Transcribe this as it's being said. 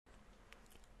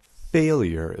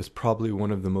failure is probably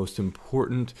one of the most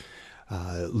important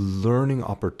learning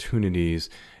opportunities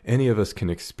any of us can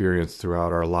experience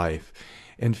throughout our life.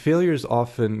 And failures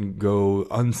often go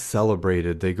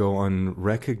uncelebrated, they go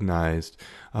unrecognized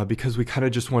because we kind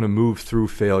of just want to move through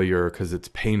failure because it's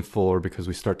painful, or because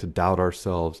we start to doubt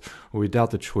ourselves, or we doubt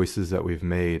the choices that we've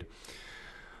made.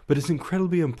 But it's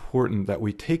incredibly important that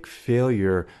we take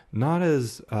failure not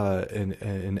as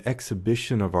an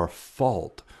exhibition of our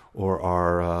fault or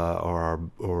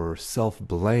our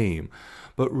self-blame,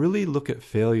 but really look at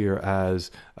failure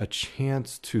as a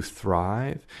chance to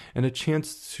thrive and a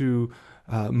chance to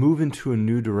move into a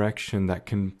new direction that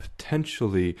can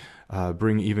potentially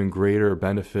bring even greater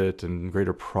benefit and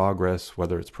greater progress,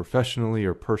 whether it's professionally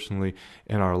or personally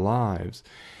in our lives.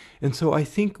 And so I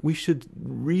think we should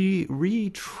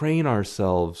retrain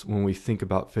ourselves when we think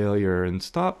about failure and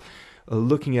stop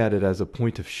looking at it as a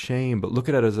point of shame, but look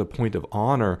at it as a point of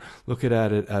honor. Look at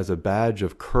it as a badge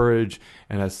of courage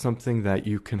and as something that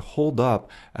you can hold up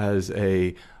as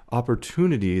a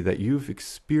opportunity that you've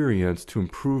experienced to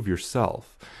improve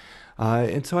yourself.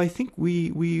 And so I think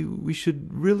we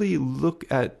should really look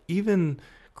at even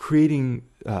creating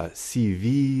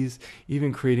CVs,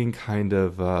 even creating kind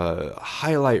of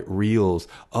highlight reels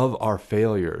of our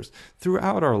failures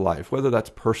throughout our life, whether that's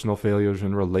personal failures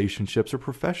in relationships or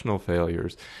professional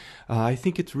failures. I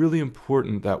think it's really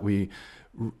important that we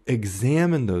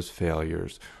examine those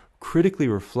failures, critically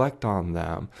reflect on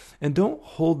them, and don't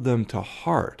hold them to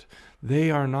heart. They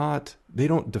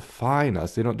don't define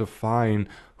us. They don't define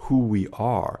who we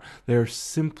are. They're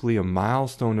simply a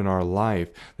milestone in our life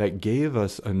that gave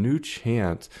us a new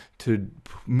chance to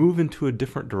move into a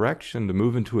different direction, to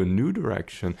move into a new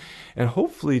direction, and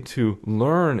hopefully to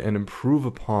learn and improve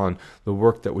upon the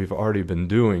work that we've already been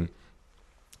doing.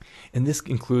 And this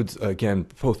includes, again,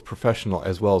 both professional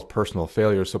as well as personal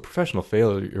failures. So professional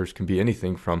failures can be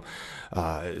anything from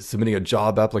submitting a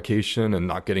job application and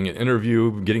not getting an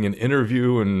interview, getting an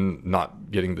interview and not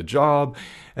getting the job,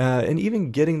 and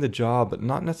even getting the job but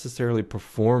not necessarily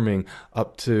performing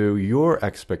up to your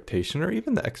expectation or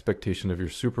even the expectation of your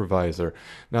supervisor.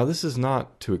 Now, this is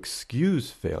not to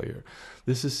excuse failure.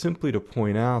 This is simply to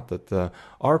point out that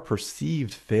our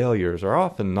perceived failures are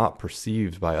often not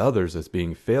perceived by others as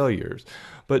being failures,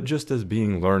 but just as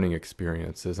being learning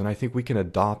experiences. And I think we can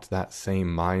adopt that same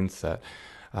mindset.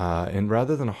 And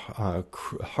rather than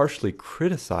harshly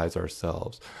criticize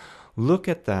ourselves, look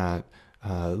at that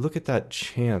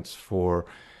chance for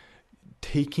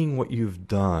taking what you've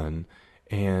done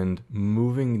and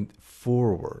moving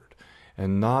forward,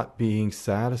 and not being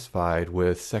satisfied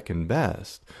with second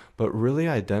best, but really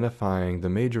identifying the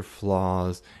major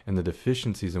flaws and the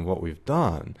deficiencies in what we've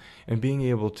done and being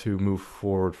able to move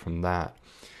forward from that.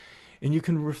 And you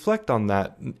can reflect on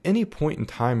that at any point in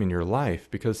time in your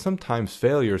life, because sometimes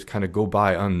failures kind of go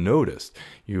by unnoticed.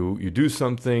 You do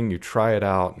something, you try it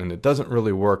out, and it doesn't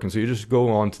really work, and so you just go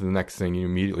on to the next thing, you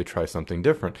immediately try something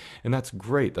different. And that's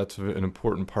great, that's an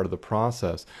important part of the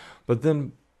process. But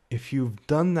then if you've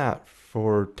done that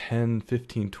for 10,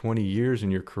 15, 20 years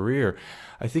in your career,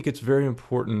 I think it's very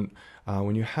important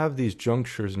when you have these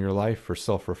junctures in your life for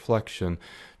self-reflection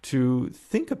to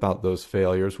think about those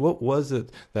failures. What was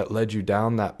it that led you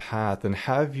down that path? And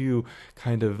have you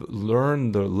kind of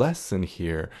learned the lesson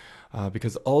here?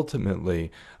 Because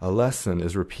ultimately, a lesson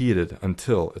is repeated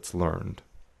until it's learned.